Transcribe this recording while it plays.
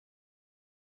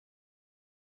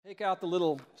Take out the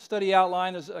little study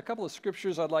outline. There's a couple of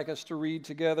scriptures I'd like us to read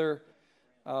together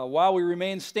while we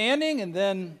remain standing, and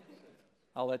then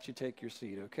I'll let you take your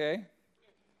seat, okay?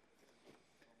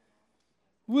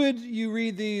 Would you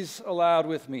read these aloud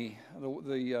with me,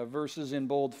 the verses in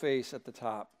boldface at the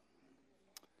top?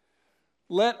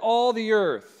 Let all the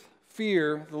earth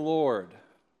fear the Lord.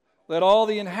 Let all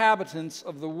the inhabitants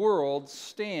of the world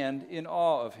stand in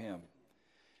awe of him.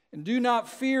 And do not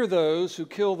fear those who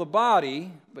kill the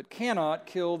body, but cannot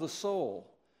kill the soul.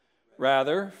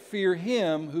 Rather, fear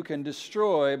him who can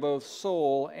destroy both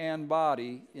soul and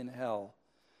body in hell.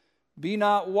 Be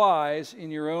not wise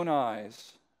in your own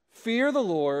eyes. Fear the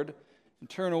Lord and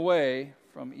turn away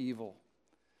from evil.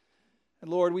 And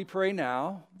Lord, we pray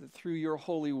now that through your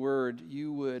holy word,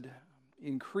 you would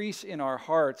increase in our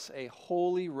hearts a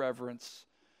holy reverence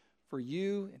for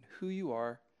you and who you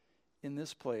are in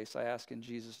this place, I ask in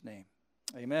Jesus' name.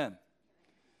 Amen.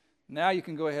 Now you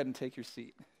can go ahead and take your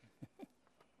seat.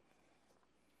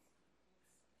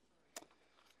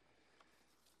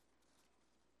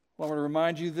 Well, I want to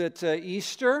remind you that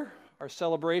Easter, our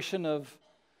celebration of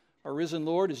our risen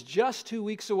Lord, is just 2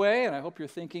 weeks away, and I hope you're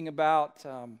thinking about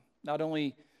not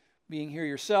only being here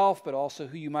yourself, but also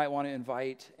who you might want to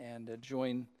invite and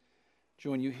join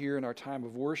you here in our time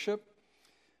of worship.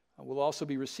 We'll also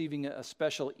be receiving a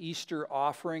special Easter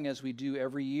offering as we do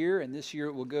every year, and this year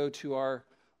it will go to our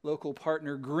local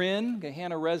partner, Grin,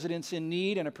 Gahanna Residents in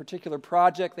Need, and a particular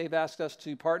project they've asked us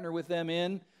to partner with them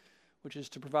in, which is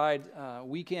to provide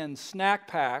weekend snack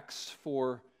packs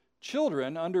for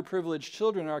children, underprivileged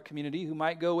children in our community who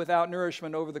might go without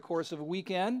nourishment over the course of a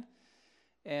weekend,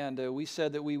 and we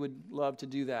said that we would love to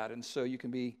do that, and so you can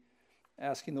be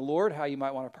asking the Lord how you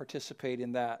might want to participate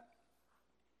in that.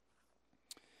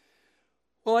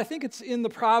 Well, I think it's in the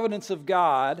providence of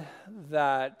God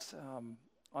that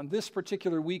on this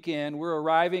particular weekend, we're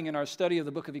arriving in our study of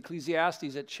the book of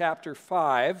Ecclesiastes at chapter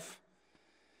 5.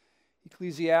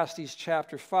 Ecclesiastes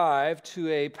chapter 5, to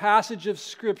a passage of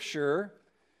Scripture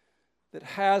that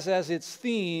has as its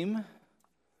theme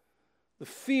the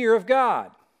fear of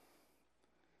God,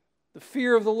 the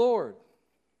fear of the Lord.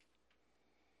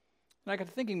 And I got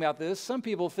to thinking about this. Some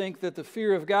people think that the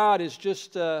fear of God is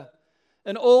just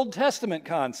an Old Testament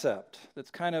concept that's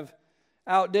kind of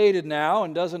outdated now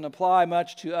and doesn't apply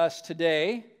much to us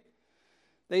today.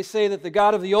 They say that the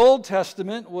God of the Old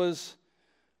Testament was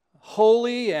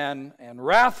holy and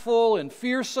wrathful and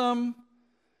fearsome,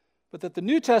 but that the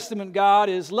New Testament God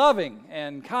is loving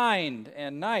and kind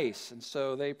and nice, and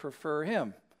so they prefer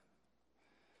him.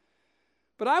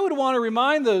 But I would want to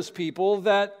remind those people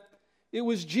that it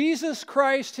was Jesus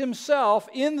Christ himself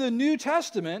in the New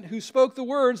Testament who spoke the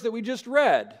words that we just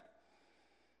read.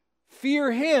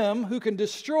 Fear him who can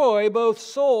destroy both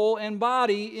soul and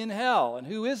body in hell. And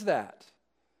who is that?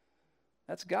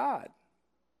 That's God.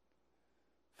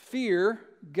 Fear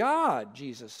God,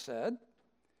 Jesus said.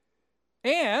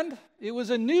 And it was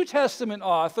a New Testament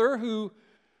author who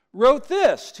wrote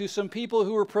this to some people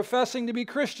who were professing to be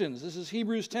Christians. This is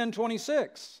Hebrews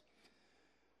 10:26.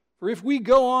 For if we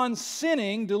go on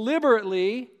sinning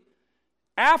deliberately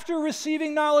after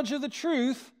receiving knowledge of the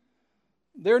truth,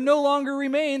 there no longer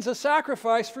remains a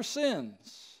sacrifice for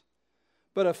sins,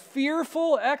 but a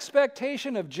fearful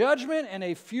expectation of judgment and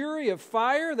a fury of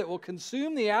fire that will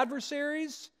consume the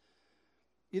adversaries.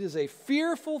 It is a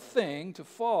fearful thing to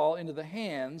fall into the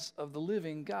hands of the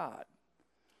living God.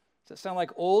 Does that sound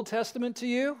like Old Testament to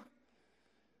you?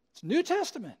 It's New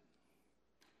Testament.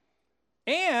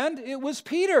 And it was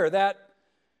Peter, that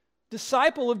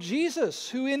disciple of Jesus,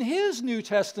 who in his New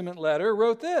Testament letter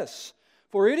wrote this: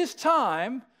 "For it is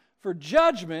time for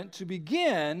judgment to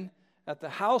begin at the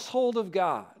household of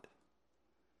God.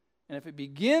 And if it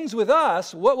begins with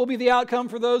us, what will be the outcome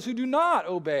for those who do not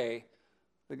obey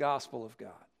the gospel of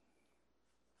God?"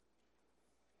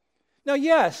 Now,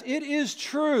 yes, it is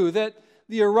true that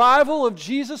the arrival of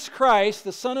Jesus Christ,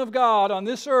 the Son of God, on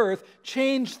this earth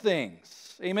changed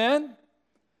things. Amen?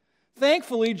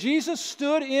 Thankfully, Jesus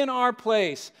stood in our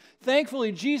place.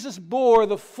 Thankfully, Jesus bore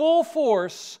the full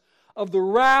force of the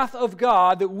wrath of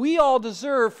God that we all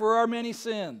deserve for our many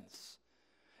sins.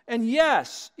 And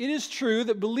yes, it is true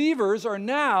that believers are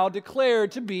now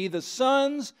declared to be the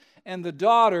sons and the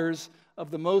daughters of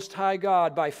the Most High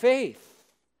God by faith.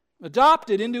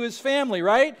 Adopted into his family,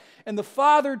 right? And the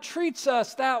Father treats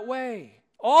us that way.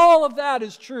 All of that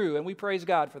is true, and we praise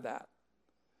God for that.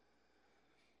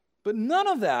 But none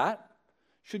of that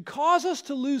should cause us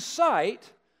to lose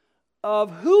sight of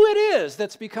who it is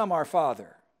that's become our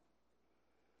Father.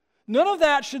 None of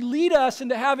that should lead us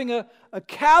into having a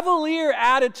cavalier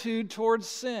attitude towards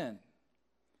sin.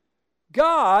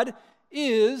 God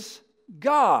is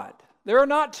God. There are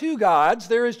not two gods,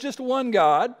 there is just one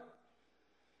God.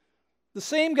 The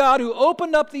same God who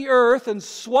opened up the earth and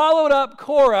swallowed up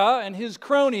Korah and his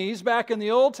cronies back in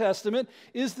the Old Testament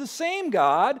is the same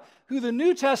God who the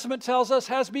New Testament tells us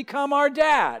has become our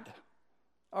dad,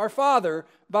 our Father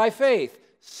by faith.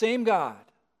 Same God.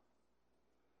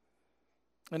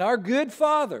 And our good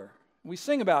Father, we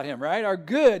sing about him, right? Our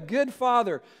good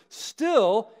Father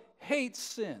still hates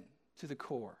sin to the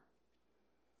core.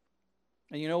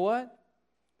 And you know what?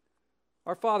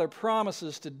 Our Father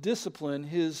promises to discipline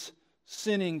his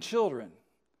sinning children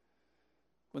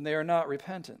when they are not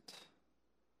repentant.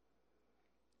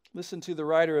 Listen to the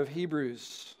writer of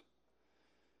Hebrews.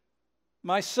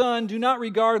 My son, do not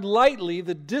regard lightly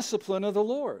the discipline of the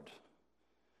Lord,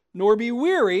 nor be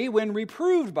weary when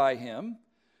reproved by him,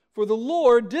 for the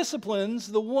Lord disciplines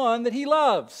the one that he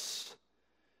loves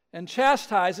and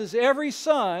chastises every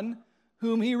son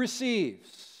whom he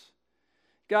receives.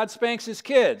 God spanks his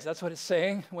kids, that's what it's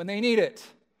saying, when they need it.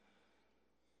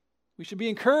 We should be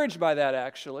encouraged by that,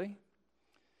 actually.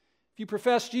 If you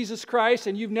profess Jesus Christ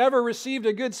and you've never received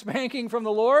a good spanking from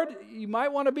the Lord, you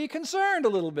might want to be concerned a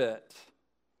little bit.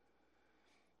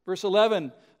 Verse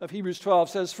 11 of Hebrews 12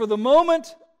 says, For the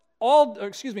moment,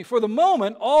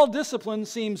 all discipline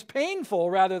seems painful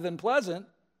rather than pleasant,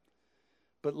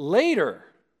 but later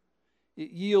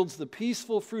it yields the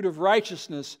peaceful fruit of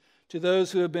righteousness to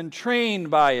those who have been trained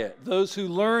by it, those who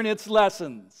learn its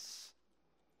lessons.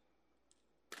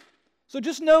 So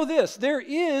just know this, there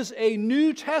is a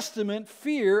New Testament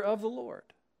fear of the Lord.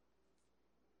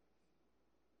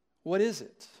 What is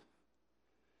it?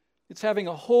 It's having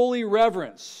a holy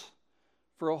reverence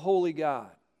for a holy God.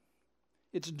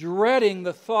 It's dreading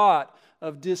the thought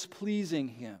of displeasing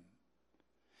him.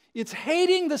 It's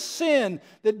hating the sin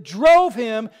that drove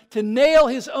him to nail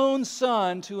his own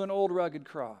son to an old rugged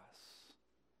cross.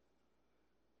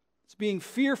 It's being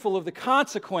fearful of the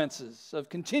consequences of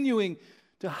continuing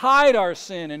to hide our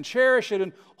sin and cherish it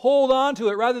and hold on to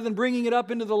it rather than bringing it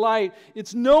up into the light.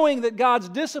 It's knowing that God's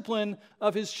discipline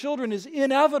of his children is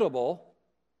inevitable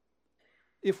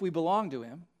if we belong to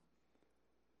him.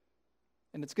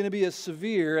 And it's going to be as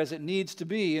severe as it needs to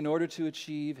be in order to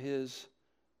achieve his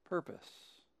purpose.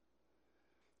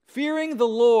 Fearing the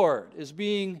Lord is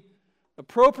being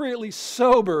appropriately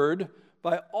sobered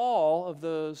by all of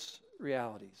those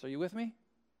realities. Are you with me?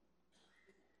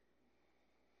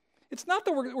 It's not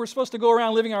that we're supposed to go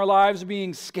around living our lives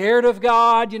being scared of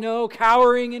God,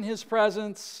 cowering in his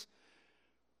presence,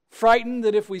 frightened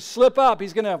that if we slip up,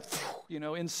 he's going to,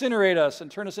 incinerate us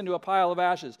and turn us into a pile of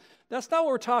ashes. That's not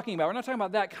what we're talking about. We're not talking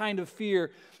about that kind of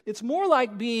fear. It's more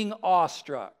like being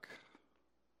awestruck.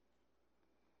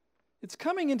 It's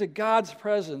coming into God's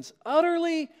presence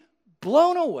utterly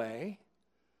blown away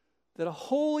that a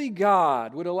holy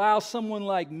God would allow someone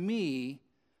like me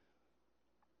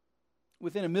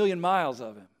within 1,000,000 miles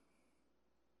of him.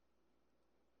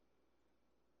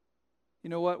 You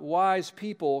know what? Wise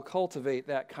people cultivate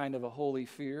that kind of a holy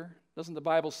fear. Doesn't the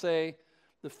Bible say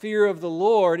the fear of the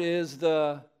Lord is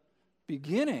the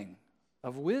beginning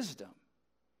of wisdom?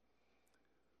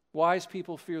 Wise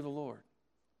people fear the Lord.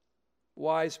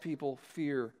 Wise people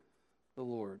fear the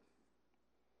Lord.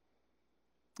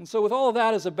 And so with all of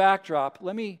that as a backdrop,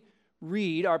 let me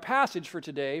read our passage for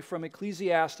today from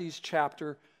Ecclesiastes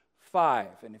chapter 5.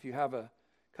 And if you have a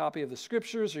copy of the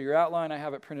scriptures or your outline, I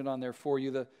have it printed on there for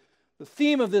you. The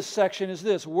theme of this section is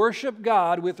this: worship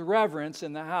God with reverence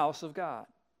in the house of God.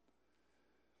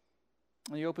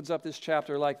 And he opens up this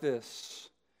chapter like this: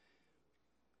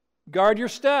 guard your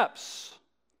steps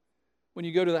when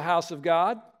you go to the house of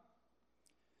God.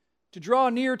 To draw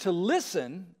near to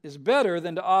listen is better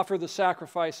than to offer the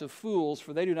sacrifice of fools,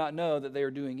 for they do not know that they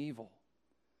are doing evil.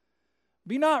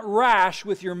 Be not rash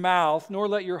with your mouth, nor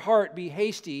let your heart be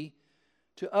hasty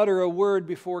to utter a word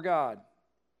before God.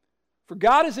 For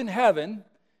God is in heaven,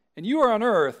 and you are on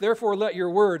earth, therefore let your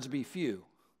words be few.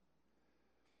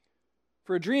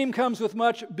 For a dream comes with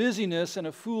much busyness, and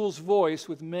a fool's voice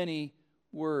with many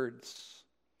words.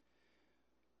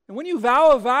 And when you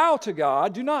vow a vow to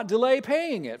God, do not delay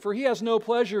paying it, for he has no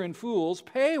pleasure in fools.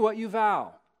 Pay what you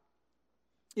vow.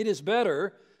 It is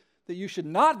better that you should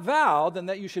not vow than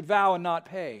that you should vow and not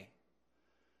pay.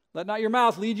 Let not your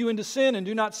mouth lead you into sin, and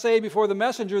do not say before the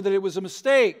messenger that it was a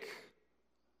mistake.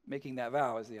 Making that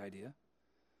vow is the idea.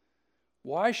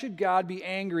 Why should God be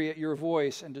angry at your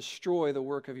voice and destroy the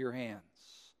work of your hands?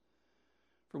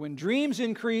 For when dreams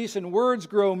increase and words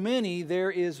grow many,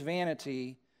 there is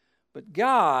vanity. But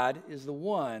God is the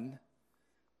one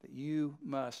that you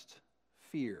must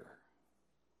fear.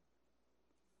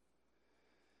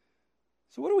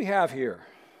 So what do we have here?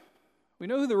 We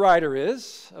know who the writer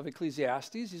is of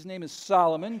Ecclesiastes. His name is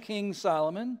Solomon, King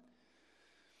Solomon.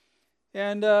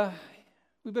 And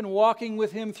we've been walking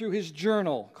with him through his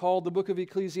journal called the Book of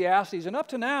Ecclesiastes. And up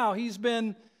to now, he's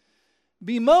been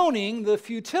bemoaning the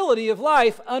futility of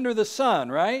life under the sun,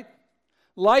 right?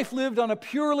 Life lived on a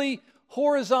purely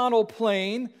horizontal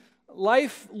plane.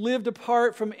 Life lived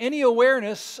apart from any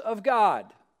awareness of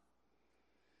God.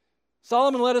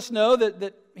 Solomon let us know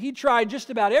that he tried just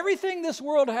about everything this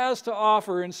world has to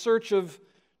offer in search of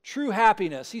true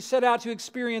happiness. He set out to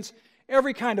experience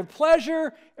every kind of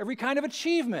pleasure, every kind of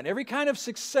achievement, every kind of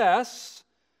success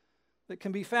that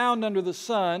can be found under the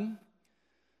sun.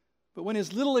 But when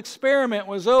his little experiment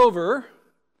was over,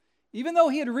 even though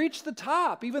he had reached the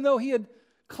top, even though he had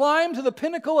climbed to the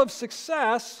pinnacle of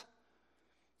success,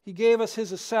 he gave us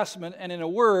his assessment, and in a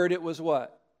word, it was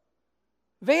what?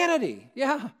 Vanity.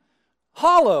 Yeah.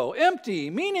 Hollow, empty,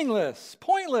 meaningless,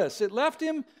 pointless. It left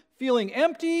him feeling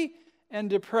empty and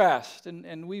depressed,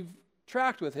 and we've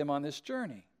tracked with him on this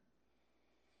journey.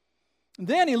 And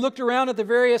then he looked around at the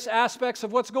various aspects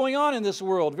of what's going on in this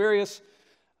world, various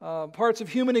parts of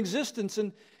human existence,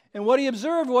 and what he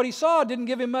observed, what he saw, didn't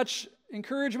give him much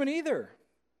encouragement either.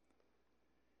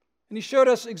 And he showed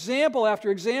us example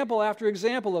after example after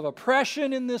example of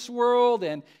oppression in this world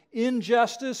and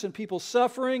injustice and people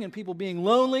suffering and people being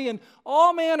lonely and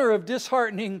all manner of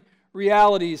disheartening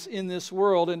realities in this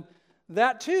world. And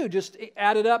that too just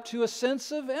added up to a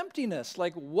sense of emptiness.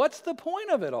 Like, what's the point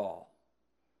of it all?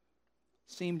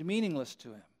 Seemed meaningless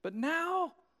to him. But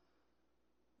now,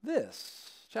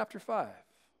 this, chapter 5.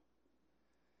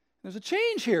 There's a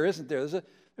change here, isn't there?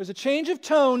 There's a change of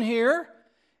tone here.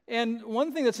 And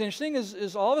one thing that's interesting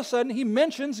is all of a sudden he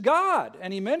mentions God,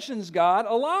 and he mentions God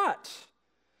a lot.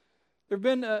 There have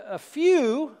been a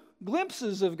few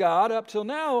glimpses of God up till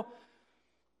now.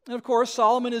 And of course,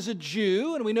 Solomon is a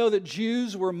Jew, and we know that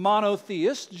Jews were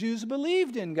monotheists. Jews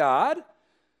believed in God.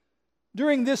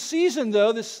 During this season,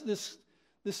 though, this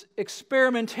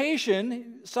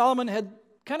experimentation, Solomon had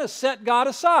kind of set God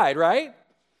aside, right?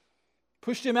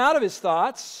 Pushed him out of his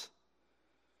thoughts.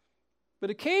 But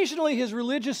occasionally his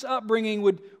religious upbringing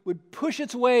would push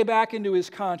its way back into his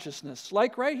consciousness,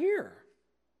 like right here.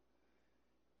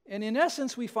 And in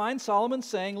essence, we find Solomon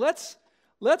saying, let's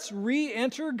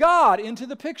re-enter God into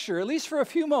the picture, at least for a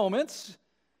few moments.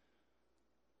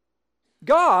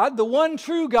 God, the one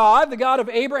true God, the God of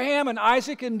Abraham and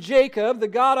Isaac and Jacob, the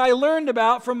God I learned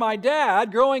about from my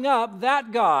dad growing up,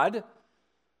 that God.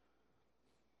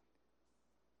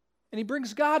 And he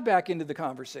brings God back into the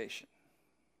conversation.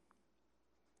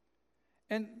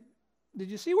 And did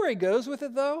you see where he goes with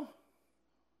it, though?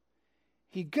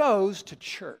 He goes to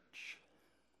church.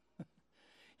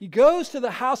 He goes to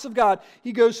the house of God.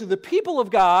 He goes to the people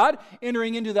of God,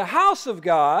 entering into the house of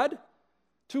God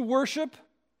to worship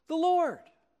the Lord.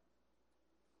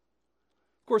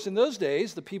 Of course, in those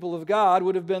days, the people of God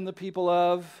would have been the people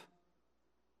of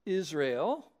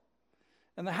Israel.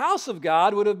 And the house of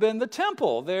God would have been the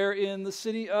temple there in the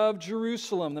city of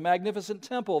Jerusalem, the magnificent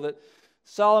temple that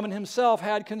Solomon himself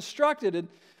had constructed.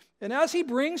 And as he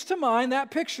brings to mind that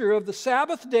picture of the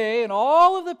Sabbath day and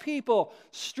all of the people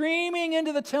streaming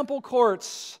into the temple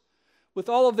courts with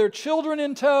all of their children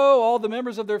in tow, all the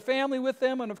members of their family with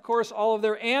them, and of course all of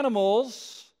their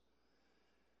animals,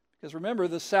 because remember,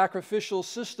 the sacrificial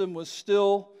system was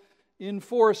still in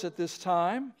force at this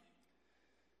time.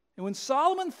 And when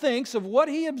Solomon thinks of what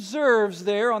he observes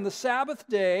there on the Sabbath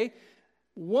day,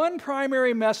 one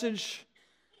primary message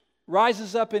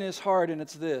rises up in his heart, and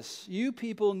it's this: you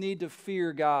people need to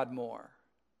fear God more.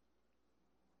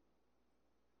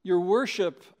 Your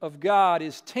worship of God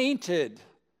is tainted.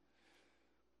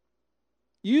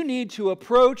 You need to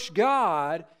approach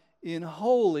God in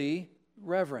holy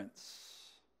reverence.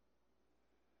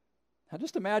 Now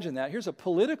just imagine that. Here's a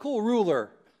political ruler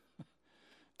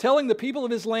telling the people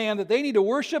of his land that they need to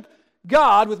worship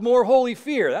God with more holy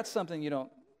fear. That's something you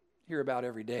don't hear about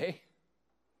every day.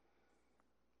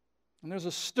 And there's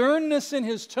a sternness in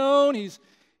his tone. He's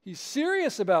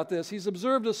serious about this. He's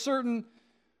observed a certain,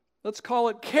 let's call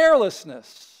it,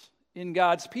 carelessness in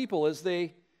God's people as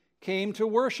they came to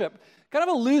worship. Kind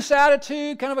of a loose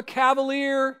attitude, kind of a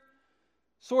cavalier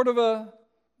sort of a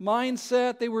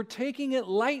mindset. They were taking it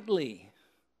lightly.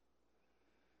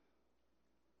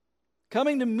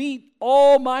 Coming to meet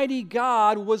Almighty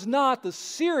God was not the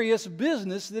serious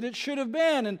business that it should have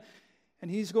been, and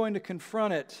he's going to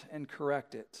confront it and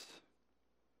correct it.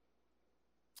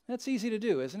 That's easy to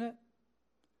do, isn't it?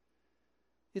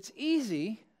 It's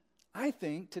easy, I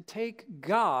think, to take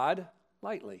God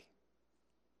lightly.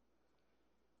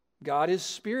 God is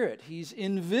spirit. He's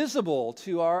invisible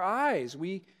to our eyes.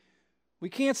 We We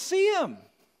can't see him.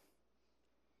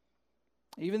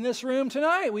 Even this room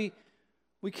tonight, we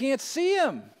can't see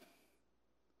him.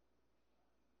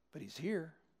 But he's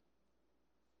here.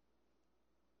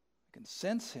 We can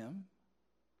sense him.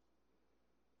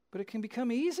 But it can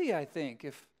become easy, I think,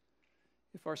 if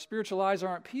our spiritual eyes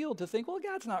aren't peeled, to think, well,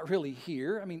 God's not really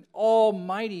here. I mean,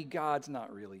 Almighty God's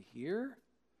not really here.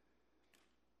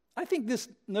 I think this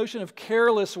notion of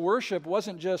careless worship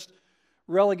wasn't just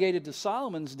relegated to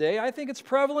Solomon's day. I think it's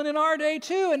prevalent in our day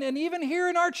too, and even here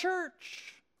in our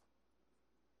church.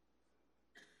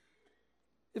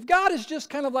 If God is just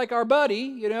kind of like our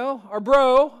buddy, our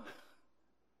bro,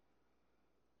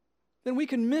 then we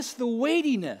can miss the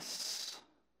weightiness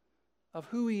of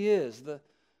who he is, the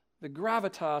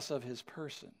gravitas of his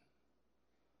person.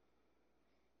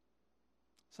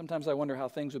 Sometimes I wonder how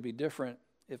things would be different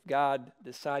if God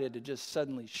decided to just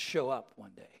suddenly show up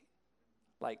one day.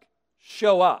 Like,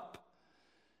 show up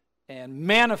and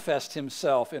manifest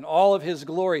himself in all of his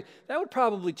glory. That would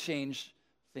probably change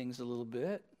things a little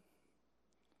bit.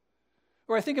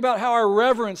 Or I think about how our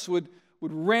reverence would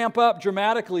ramp up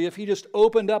dramatically if he just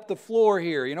opened up the floor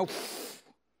here, and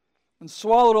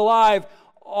swallowed alive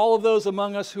all of those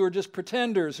among us who are just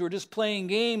pretenders, who are just playing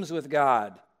games with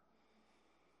God,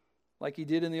 like he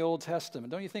did in the Old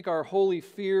Testament. Don't you think our holy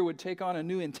fear would take on a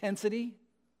new intensity?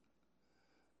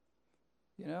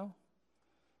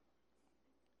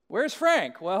 Where's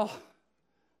Frank? Well,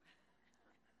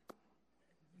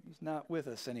 he's not with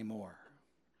us anymore.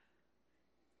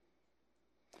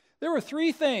 There were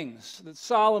three things that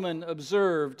Solomon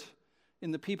observed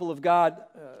in the people of God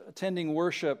attending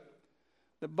worship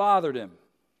that bothered him.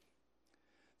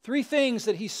 Three things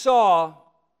that he saw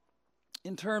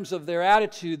in terms of their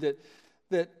attitude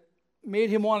that made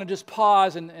him want to just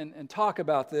pause and talk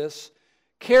about this.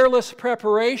 Careless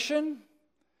preparation,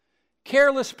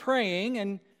 careless praying,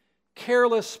 and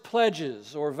careless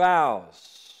pledges or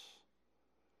vows.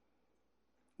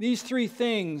 These three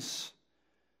things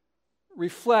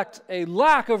reflect a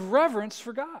lack of reverence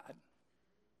for God.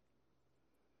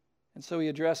 And so he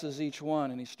addresses each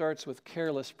one, and he starts with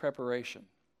careless preparation.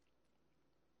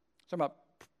 He's talking about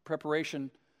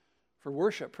preparation for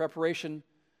worship, preparation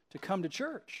to come to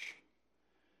church.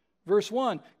 Verse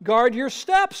 1, guard your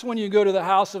steps when you go to the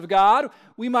house of God.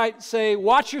 We might say,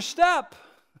 watch your step.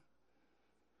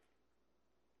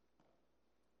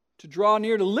 To draw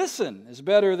near to listen is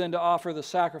better than to offer the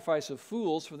sacrifice of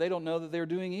fools, for they don't know that they're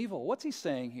doing evil. What's he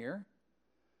saying here?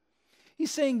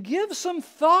 He's saying, give some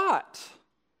thought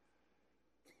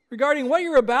regarding what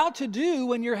you're about to do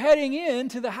when you're heading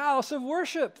into the house of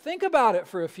worship. Think about it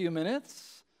for a few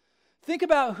minutes. Think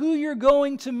about who you're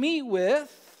going to meet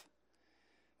with.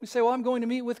 We say, well, I'm going to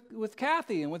meet with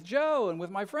Kathy and with Joe and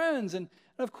with my friends. And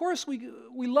of course, we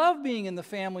love being in the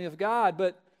family of God,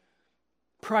 but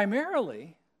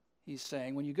primarily, he's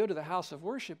saying, when you go to the house of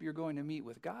worship, you're going to meet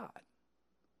with God,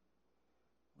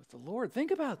 with the Lord.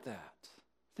 Think about that.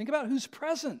 Think about whose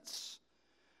presence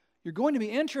you're going to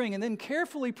be entering, and then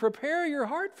carefully prepare your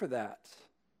heart for that.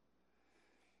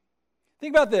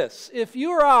 Think about this. If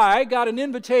you or I got an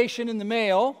invitation in the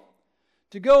mail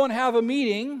to go and have a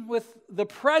meeting with the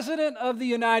President of the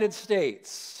United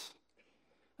States,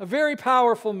 a very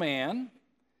powerful man,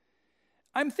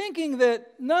 I'm thinking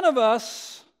that none of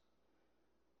us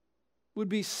would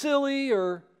be silly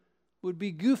or would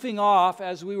be goofing off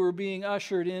as we were being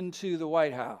ushered into the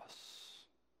White House.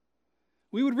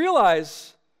 We would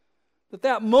realize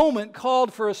that moment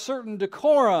called for a certain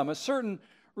decorum, a certain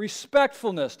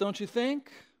respectfulness, don't you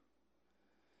think?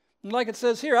 And like it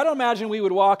says here, I don't imagine we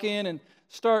would walk in and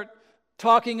start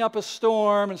talking up a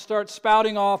storm and start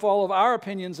spouting off all of our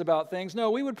opinions about things.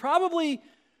 No, we would probably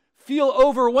feel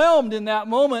overwhelmed in that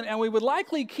moment, and we would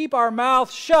likely keep our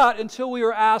mouths shut until we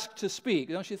were asked to speak,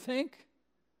 don't you think?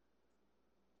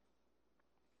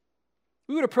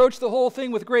 We would approach the whole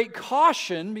thing with great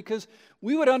caution because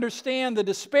we would understand the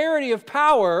disparity of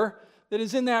power that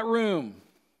is in that room.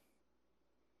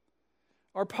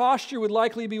 Our posture would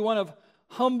likely be one of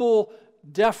humble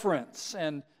deference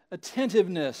and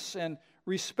attentiveness and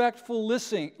respectful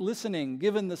listening,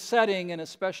 given the setting and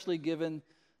especially given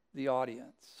the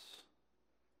audience.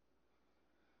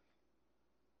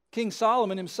 King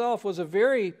Solomon himself was a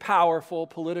very powerful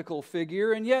political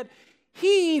figure, and yet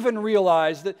he even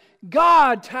realized that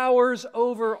God towers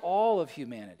over all of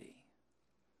humanity,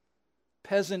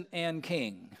 peasant and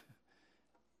king,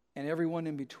 and everyone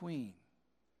in between.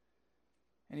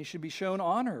 And he should be shown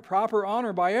honor, proper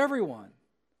honor by everyone.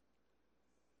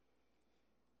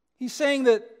 He's saying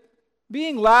that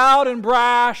being loud and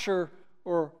brash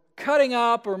or cutting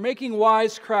up or making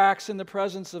wisecracks in the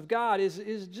presence of God is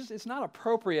just, it's not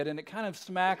appropriate, and it kind of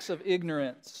smacks of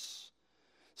ignorance.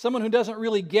 Someone who doesn't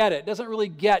really get it, doesn't really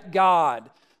get God.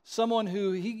 Someone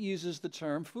who, he uses the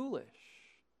term foolish.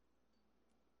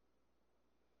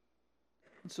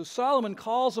 And so Solomon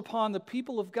calls upon the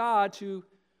people of God to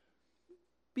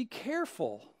be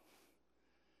careful,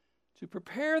 to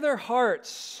prepare their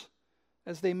hearts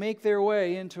as they make their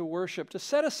way into worship, to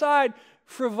set aside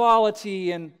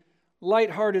frivolity and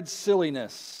lighthearted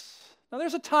silliness. Now,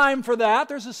 there's a time for that.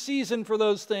 There's a season for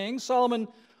those things. Solomon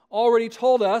already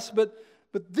told us, but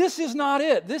this is not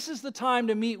it. This is the time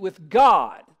to meet with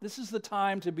God. This is the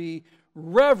time to be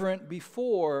reverent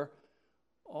before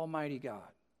Almighty God.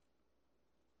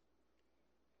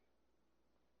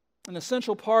 An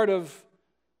essential part of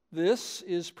this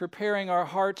is preparing our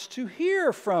hearts to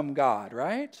hear from God,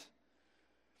 right?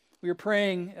 We were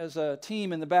praying as a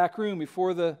team in the back room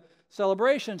before the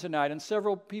celebration tonight, and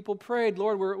several people prayed,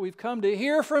 Lord, we've come to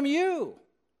hear from you,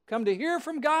 come to hear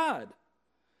from God.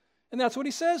 And that's what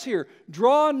he says here.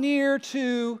 Draw near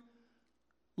to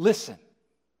listen.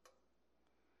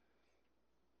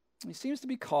 He seems to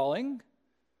be calling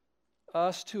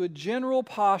us to a general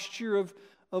posture of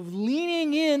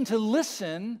leaning in to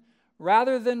listen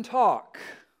rather than talk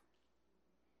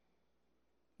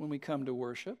when we come to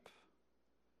worship.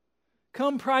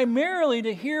 Come primarily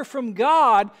to hear from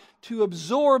God, to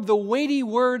absorb the weighty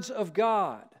words of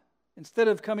God, instead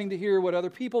of coming to hear what other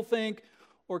people think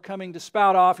or coming to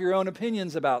spout off your own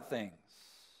opinions about things.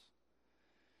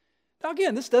 Now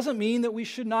again, this doesn't mean that we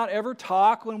should not ever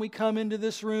talk when we come into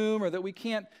this room, or that we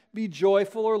can't be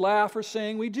joyful or laugh or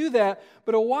sing. We do that,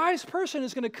 but a wise person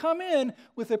is going to come in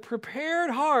with a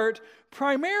prepared heart,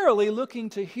 primarily looking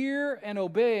to hear and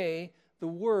obey the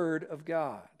Word of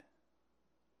God.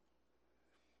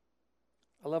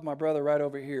 I love my brother right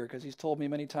over here because he's told me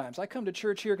many times, I come to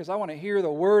church here because I want to hear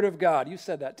the Word of God. You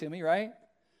said that to me, right? I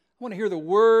want to hear the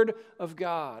Word of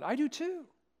God. I do too.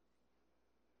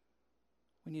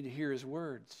 We need to hear His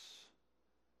words.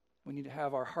 We need to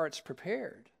have our hearts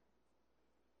prepared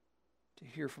to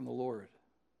hear from the Lord.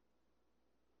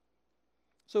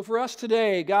 So for us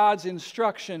today, God's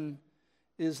instruction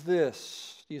is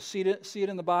this. Do you see it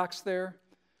in the box there?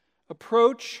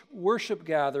 Approach worship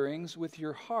gatherings with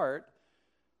your heart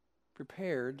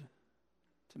prepared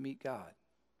to meet God.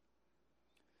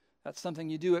 That's something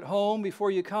you do at home before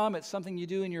you come. It's something you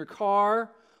do in your car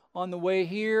on the way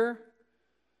here.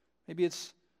 Maybe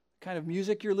it's the kind of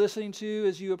music you're listening to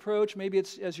as you approach. Maybe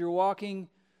it's as you're walking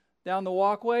down the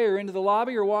walkway or into the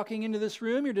lobby or walking into this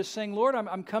room. You're just saying, Lord,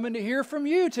 I'm coming to hear from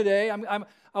you today.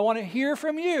 I want to hear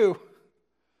from you.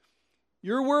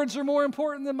 Your words are more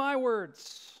important than my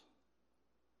words.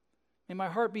 May my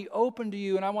heart be open to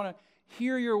you, and I want to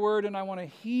hear your word, and I want to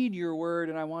heed your word,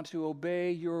 and I want to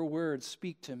obey your word.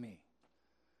 Speak to me.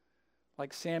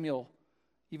 Like Samuel,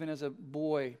 even as a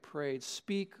boy, prayed,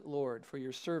 speak, Lord, for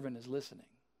your servant is listening.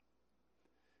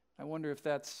 I wonder if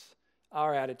that's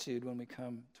our attitude when we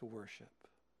come to worship.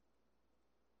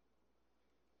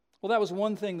 Well, that was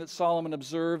one thing that Solomon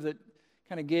observed that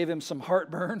kind of gave him some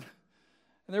heartburn.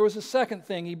 And there was a second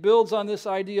thing. He builds on this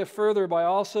idea further by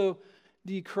also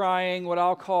decrying what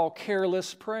I'll call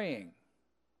careless praying.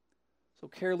 So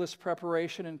careless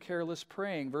preparation and careless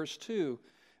praying. Verse 2,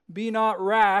 be not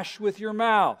rash with your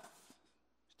mouth.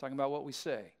 He's talking about what we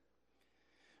say.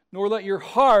 Nor let your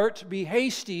heart be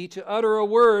hasty to utter a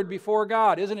word before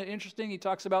God. Isn't it interesting? He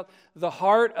talks about the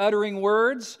heart uttering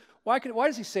words. Why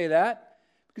does he say that?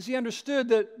 Because he understood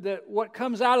that what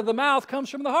comes out of the mouth comes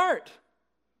from the heart.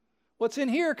 What's in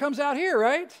here comes out here,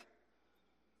 right?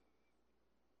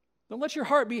 Don't let your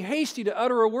heart be hasty to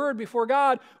utter a word before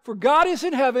God, for God is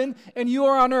in heaven and you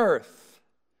are on earth.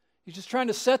 He's just trying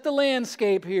to set the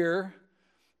landscape here.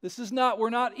 We're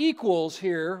not equals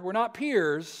here. We're not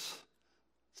peers.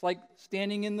 It's like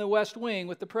standing in the West Wing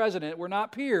with the president. We're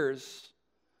not peers.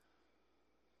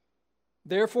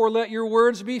 Therefore, let your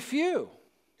words be few.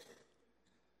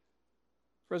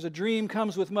 For as a dream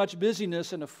comes with much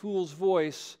busyness, and a fool's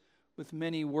voice with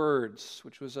many words,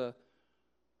 which was a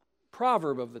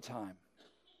proverb of the time.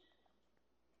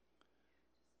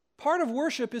 Part of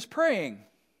worship is praying.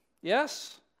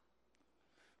 Yes?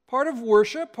 Part of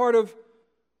worship, part of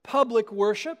public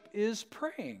worship is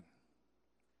praying.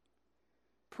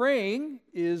 Praying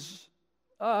is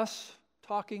us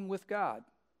talking with God.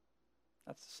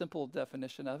 That's a simple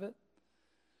definition of it.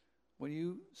 When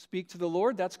you speak to the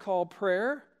Lord, that's called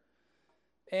prayer.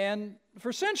 And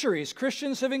for centuries,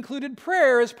 Christians have included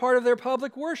prayer as part of their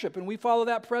public worship, and we follow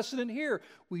that precedent here.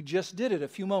 We just did it a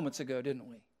few moments ago, didn't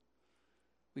we?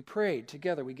 We prayed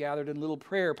together. We gathered in little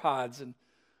prayer pods and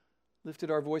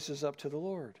lifted our voices up to the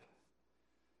Lord.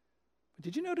 But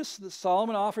did you notice that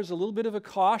Solomon offers a little bit of a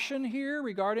caution here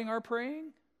regarding our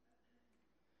praying?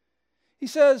 He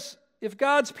says, if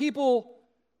God's people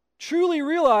truly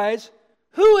realize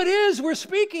who it is we're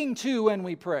speaking to when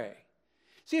we pray.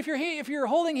 See, if you're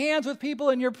holding hands with people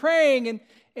and you're praying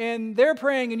and they're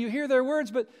praying and you hear their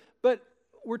words, but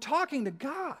we're talking to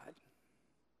God.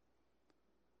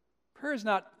 Prayer is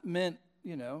not meant,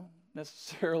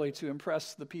 necessarily to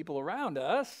impress the people around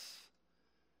us.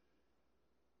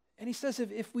 And he says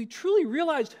if we truly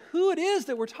realized who it is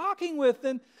that we're talking with,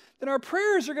 then our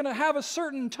prayers are going to have a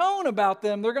certain tone about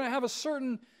them. They're going to have a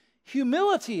certain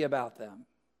humility about them.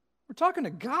 We're talking to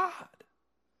God.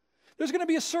 There's going to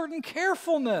be a certain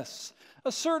carefulness,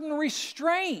 a certain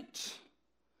restraint,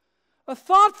 a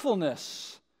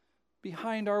thoughtfulness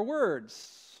behind our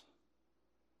words.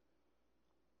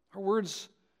 Our words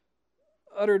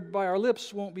uttered by our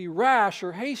lips won't be rash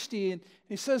or hasty, and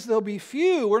he says they'll be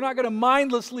few. We're not going to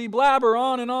mindlessly blabber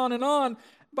on and on and on.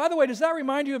 By the way, does that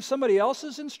remind you of somebody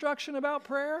else's instruction about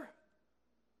prayer?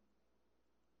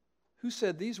 Who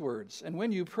said these words? And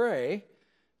when you pray,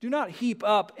 do not heap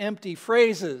up empty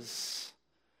phrases.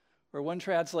 Or one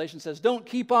translation says, don't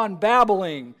keep on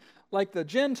babbling like the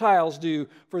Gentiles do,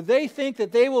 for they think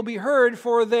that they will be heard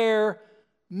for their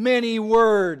many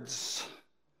words.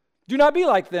 Do not be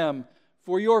like them,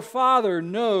 for your Father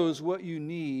knows what you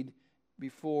need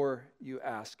before you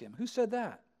ask Him. Who said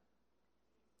that?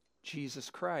 Jesus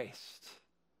Christ.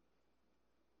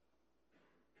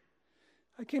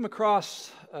 I came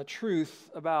across a truth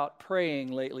about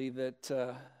praying lately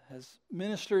that has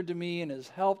ministered to me and has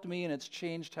helped me, and it's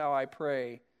changed how I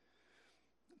pray.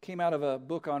 It came out of a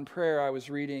book on prayer I was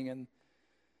reading, and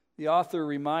the author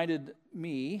reminded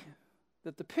me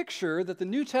that the picture that the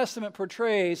New Testament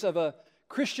portrays of a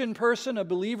Christian person, a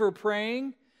believer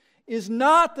praying, is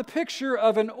not the picture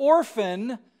of an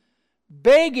orphan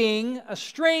begging a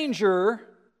stranger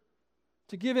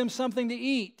to give him something to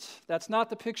eat. That's not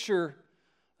the picture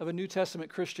of a New Testament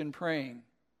Christian praying.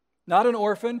 Not an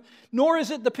orphan, nor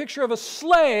is it the picture of a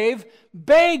slave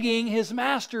begging his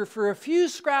master for a few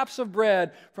scraps of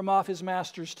bread from off his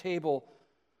master's table.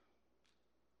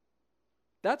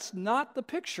 That's not the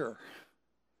picture.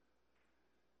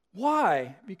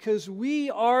 Why? Because we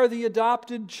are the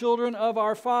adopted children of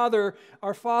our Father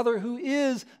who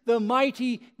is the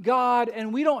mighty God,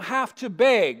 and we don't have to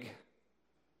beg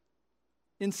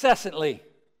incessantly.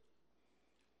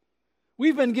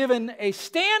 We've been given a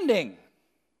standing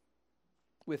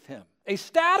with Him, a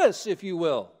status, if you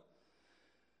will.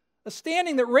 A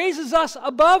standing that raises us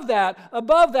above that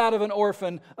of an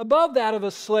orphan, above that of a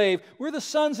slave. We're the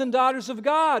sons and daughters of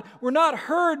God. We're not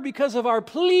heard because of our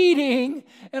pleading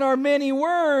and our many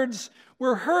words.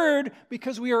 We're heard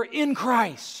because we are in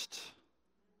Christ,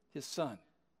 His Son.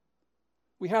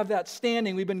 We have that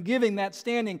standing. We've been giving that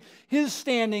standing. His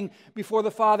standing before the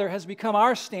Father has become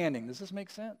our standing. Does this make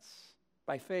sense?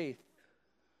 By faith.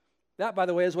 That, by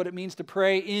the way, is what it means to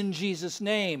pray in Jesus'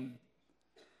 name.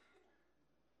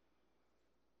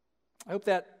 I hope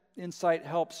that insight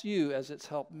helps you as it's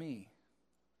helped me.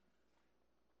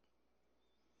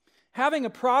 Having a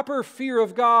proper fear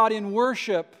of God in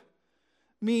worship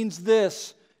means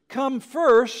this: come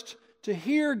first to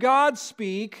hear God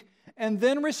speak and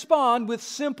then respond with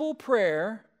simple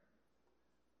prayer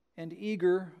and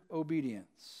eager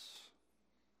obedience.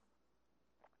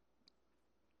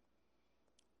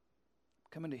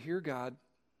 I'm coming to hear God,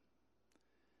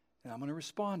 and I'm going to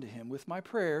respond to Him with my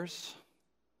prayers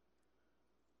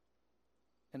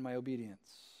and my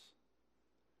obedience.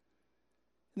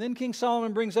 And then King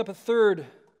Solomon brings up a third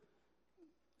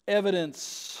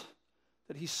evidence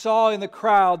that he saw in the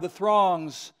crowd, the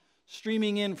throngs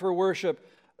streaming in for worship,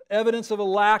 evidence of a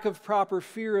lack of proper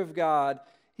fear of God.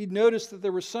 He'd noticed that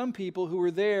there were some people who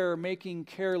were there making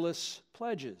careless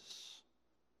pledges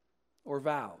or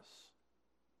vows.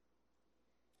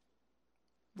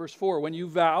 Verse 4, when you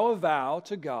vow a vow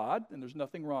to God, and there's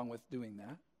nothing wrong with doing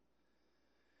that,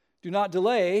 do not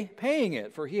delay paying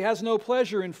it, for He has no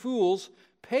pleasure in fools.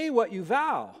 Pay what you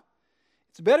vow.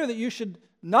 It's better that you should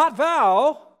not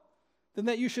vow than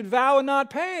that you should vow and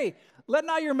not pay. Let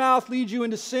not your mouth lead you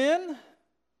into sin.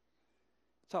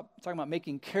 Talking about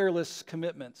making careless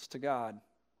commitments to God.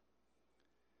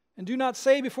 And do not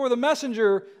say before the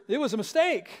messenger, it was a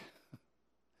mistake.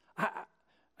 I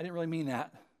didn't really mean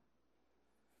that.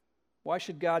 Why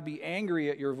should God be angry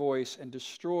at your voice and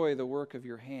destroy the work of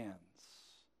your hands?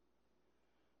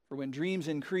 For when dreams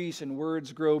increase and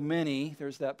words grow many,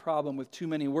 there's that problem with too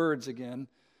many words again.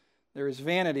 There is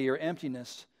vanity or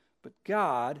emptiness, but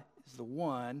God is the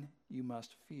one you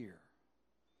must fear.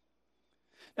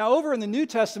 Now, over in the New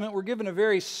Testament, we're given a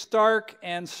very stark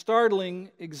and startling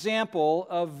example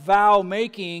of vow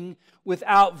making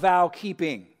without vow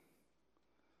keeping.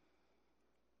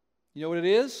 You know what it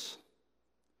is?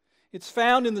 It's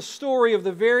found in the story of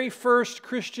the very first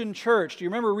Christian church. Do you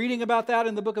remember reading about that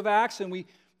in the book of Acts? And we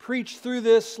preached through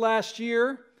this last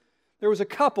year. There was a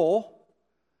couple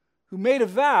who made a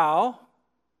vow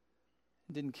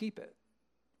and didn't keep it.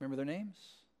 Remember their names?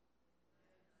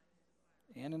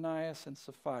 Ananias and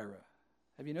Sapphira.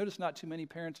 Have you noticed not too many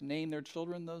parents name their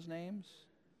children those names?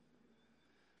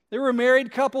 They were a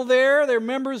married couple there. They're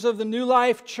members of the New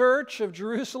Life Church of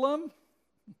Jerusalem.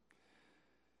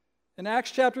 And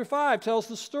Acts chapter 5 tells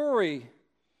the story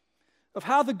of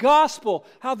how the gospel,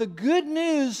 how the good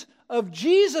news of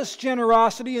Jesus'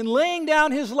 generosity in laying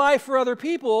down his life for other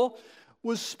people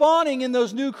was spawning in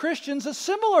those new Christians a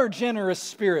similar generous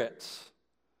spirit.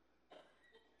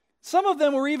 Some of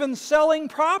them were even selling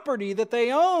property that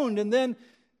they owned and then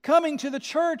coming to the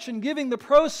church and giving the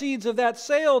proceeds of that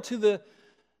sale to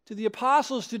the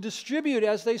apostles to distribute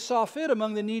as they saw fit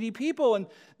among the needy people. And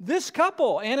this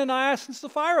couple, Ananias and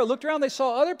Sapphira, looked around. They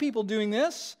saw other people doing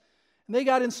this, and they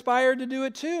got inspired to do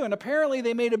it too. And apparently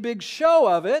they made a big show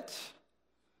of it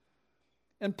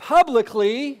and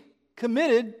publicly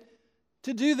committed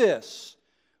to do this.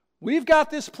 We've got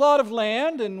this plot of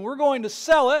land, and we're going to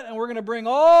sell it, and we're going to bring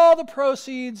all the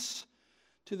proceeds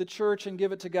to the church and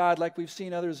give it to God like we've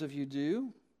seen others of you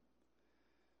do.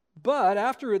 But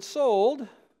after it's sold,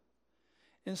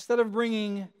 instead of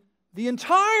bringing the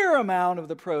entire amount of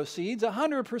the proceeds,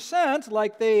 100%,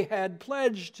 like they had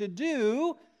pledged to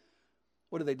do,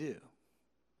 what do?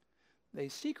 They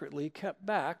secretly kept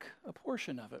back a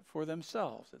portion of it for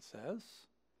themselves, it says.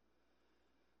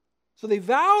 So they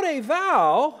vowed a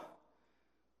vow,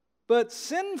 but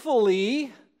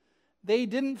sinfully, they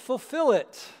didn't fulfill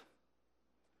it.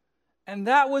 And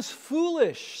that was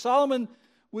foolish. Solomon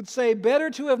would say, better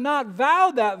to have not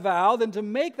vowed that vow than to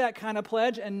make that kind of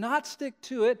pledge and not stick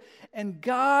to it. And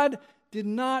God did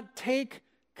not take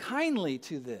kindly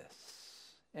to this.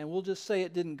 And we'll just say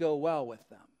it didn't go well with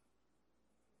them.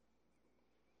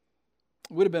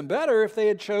 It would have been better if they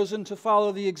had chosen to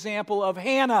follow the example of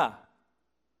Hannah.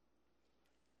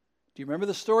 Do you remember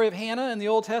the story of Hannah in the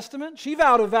Old Testament? She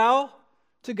vowed a vow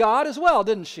to God as well,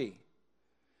 didn't she?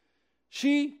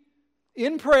 She,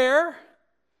 in prayer,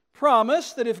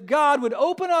 promised that if God would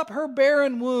open up her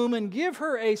barren womb and give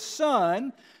her a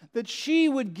son, that she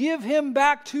would give him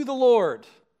back to the Lord,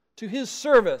 to his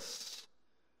service.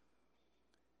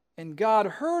 And God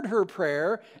heard her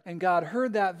prayer, and God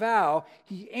heard that vow.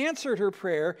 He answered her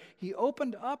prayer. He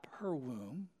opened up her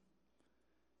womb,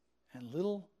 and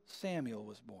little Samuel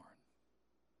was born.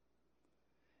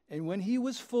 And when he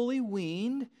was fully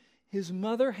weaned, his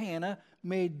mother Hannah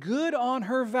made good on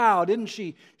her vow, didn't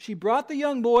she? She brought the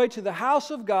young boy to the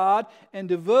house of God and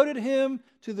devoted him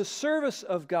to the service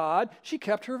of God. She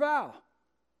kept her vow.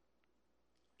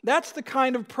 That's the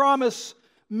kind of promise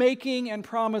making and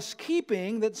promise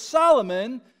keeping that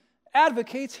Solomon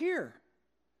advocates here.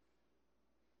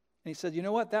 And he said, you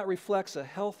know what? That reflects a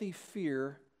healthy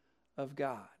fear of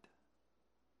God.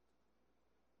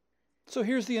 So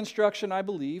here's the instruction, I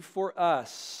believe, for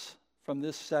us from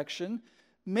this section.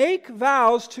 Make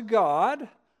vows to God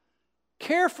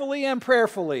carefully and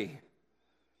prayerfully,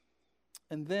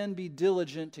 and then be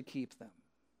diligent to keep them.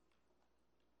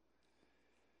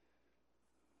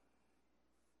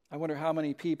 I wonder how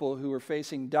many people who are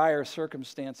facing dire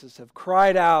circumstances have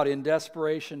cried out in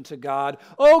desperation to God,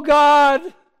 "Oh God,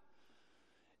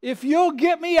 if you'll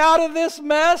get me out of this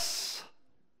mess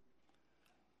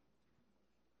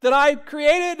that I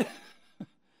created,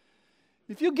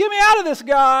 if you get me out of this,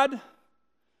 God,"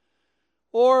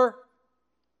 or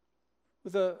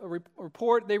with a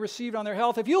report they received on their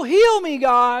health, "If you'll heal me,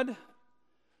 God,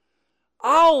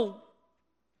 I'll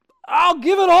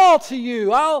give it all to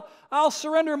you. I'll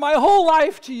surrender my whole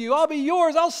life to you. I'll be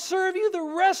yours. I'll serve you the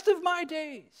rest of my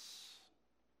days."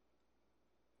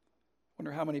 I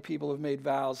wonder how many people have made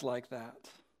vows like that.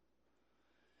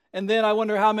 And then I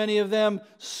wonder how many of them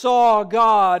saw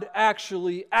God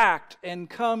actually act and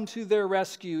come to their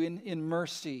rescue in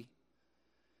mercy.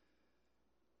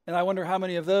 And I wonder how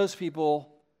many of those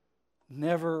people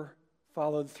never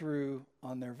followed through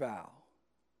on their vow.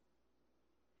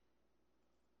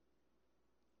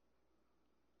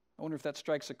 I wonder if that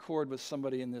strikes a chord with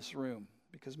somebody in this room,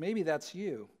 because maybe that's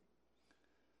you.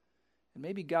 And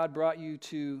maybe God brought you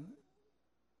to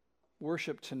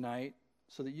worship tonight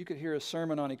so that you could hear a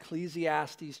sermon on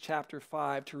Ecclesiastes chapter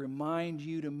 5 to remind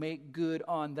you to make good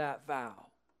on that vow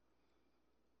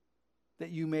that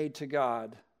you made to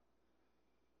God.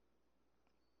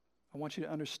 I want you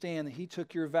to understand that He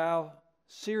took your vow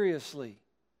seriously.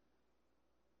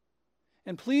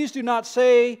 And please do not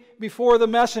say before the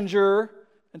messenger,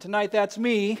 and tonight that's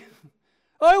me,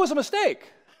 oh, it was a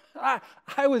mistake.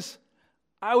 I was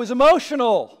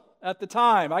emotional at the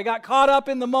time. I got caught up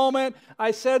in the moment.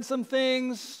 I said some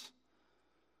things.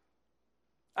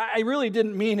 I really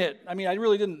didn't mean it. I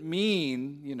really didn't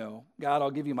mean, God,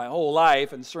 I'll give you my whole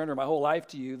life and surrender my whole life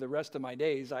to you the rest of my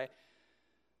days.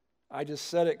 I just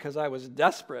said it because I was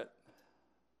desperate.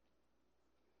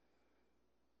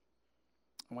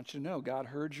 I want you to know God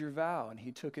heard your vow and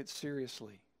He took it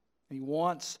seriously. And He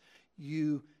wants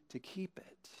you to keep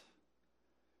it.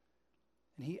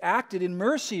 And He acted in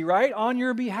mercy, right, on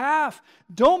your behalf.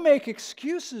 Don't make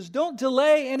excuses. Don't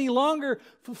delay any longer.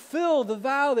 Fulfill the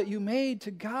vow that you made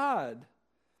to God.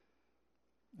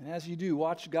 And as you do,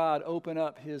 watch God open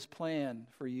up His plan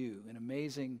for you in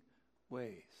amazing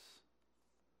ways.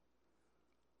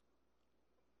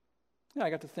 Yeah, I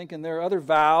got to thinking there are other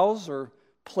vows or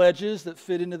pledges that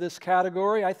fit into this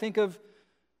category. I think of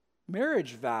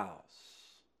marriage vows.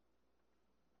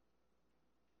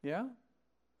 Yeah?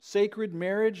 Sacred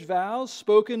marriage vows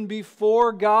spoken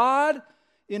before God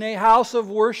in a house of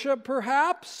worship,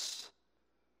 perhaps.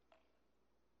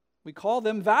 We call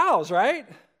them vows, right?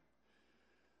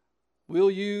 Will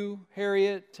you,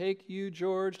 Harriet, take you,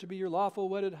 George, to be your lawful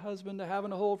wedded husband, to have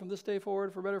and to hold from this day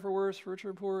forward, for better, for worse, for richer,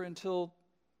 or poorer, until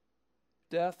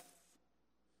death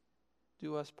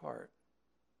do us part?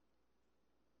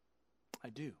 I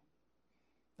do.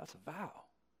 That's a vow.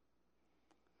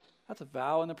 That's a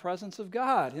vow in the presence of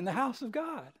God, in the house of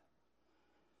God.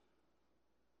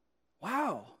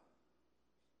 Wow.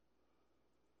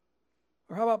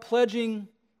 Or how about pledging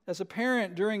as a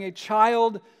parent during a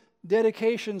child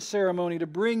dedication ceremony to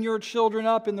bring your children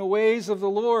up in the ways of the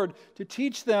Lord, to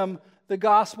teach them the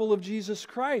gospel of Jesus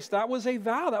Christ? That was a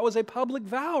vow. That was a public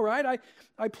vow, right?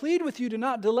 I plead with you to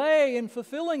not delay in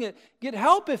fulfilling it. Get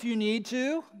help if you need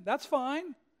to. That's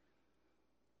fine.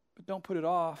 But don't put it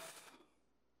off.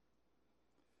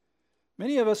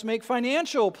 Many of us make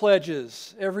financial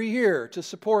pledges every year to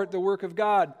support the work of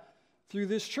God through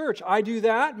this church. I do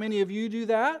that. Many of you do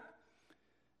that.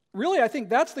 Really, I think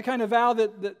that's the kind of vow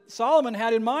that Solomon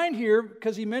had in mind here,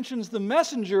 because he mentions the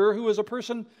messenger, who was a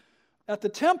person at the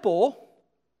temple.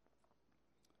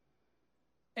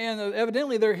 And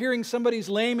evidently they're hearing somebody's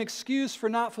lame excuse for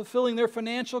not fulfilling their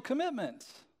financial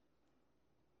commitments.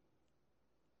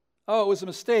 Oh, it was a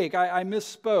mistake. I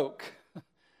misspoke.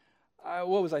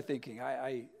 What was I thinking?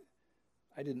 I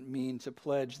didn't mean to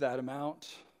pledge that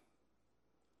amount.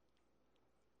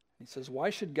 He says, why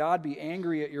should God be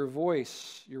angry at your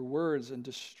voice, your words, and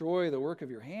destroy the work of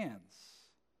your hands?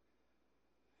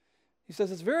 He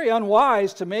says it's very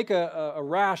unwise to make a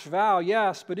rash vow,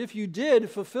 yes, but if you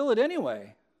did, fulfill it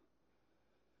anyway.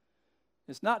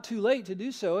 It's not too late to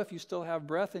do so if you still have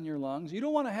breath in your lungs. You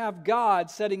don't want to have God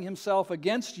setting Himself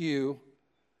against you.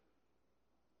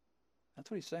 That's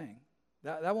what He's saying.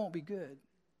 That won't be good.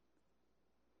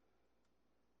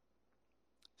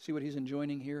 See what He's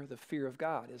enjoining here? The fear of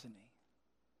God, isn't He?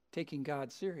 Taking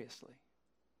God seriously.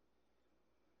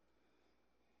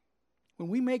 When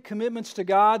we make commitments to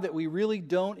God that we really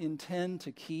don't intend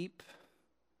to keep,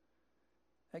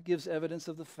 that gives evidence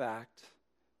of the fact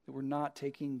that we're not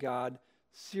taking God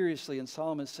seriously. And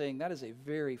Solomon is saying that is a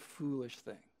very foolish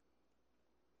thing.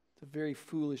 It's a very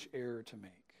foolish error to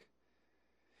make.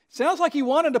 Sounds like he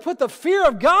wanted to put the fear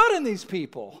of God in these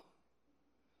people.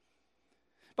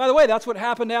 By the way, that's what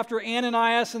happened after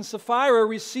Ananias and Sapphira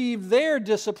received their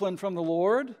discipline from the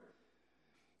Lord.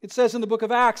 It says in the book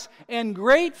of Acts, and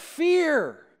great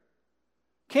fear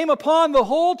came upon the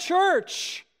whole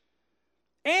church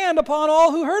and upon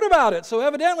all who heard about it. So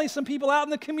evidently some people out in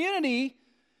the community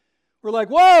were like,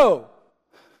 whoa,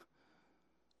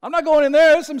 I'm not going in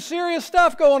there. There's some serious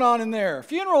stuff going on in there.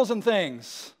 Funerals and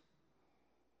things.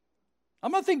 I'm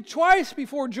going to think twice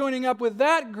before joining up with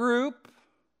that group.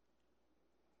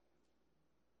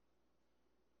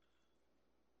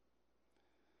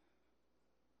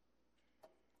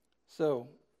 So,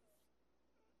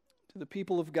 to the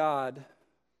people of God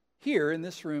here in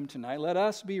this room tonight, let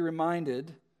us be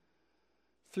reminded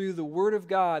through the Word of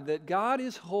God that God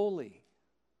is holy,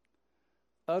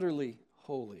 utterly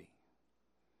holy,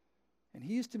 and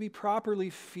He is to be properly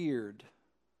feared.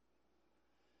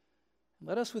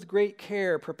 Let us with great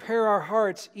care prepare our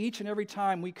hearts each and every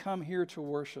time we come here to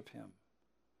worship Him.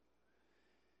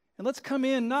 And let's come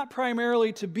in not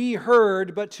primarily to be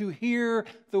heard, but to hear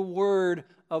the word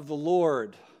of the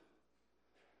Lord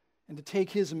and to take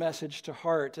His message to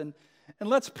heart. And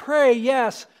let's pray,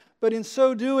 yes, but in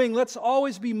so doing, let's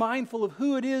always be mindful of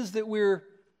who it is that we're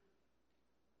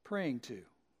praying to.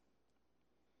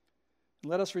 And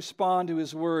let us respond to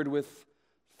His word with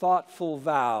thoughtful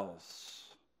vows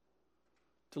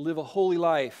to live a holy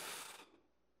life,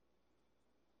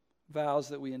 vows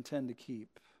that we intend to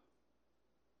keep.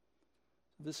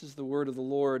 This is the word of the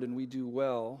Lord, and we do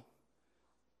well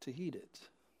to heed it.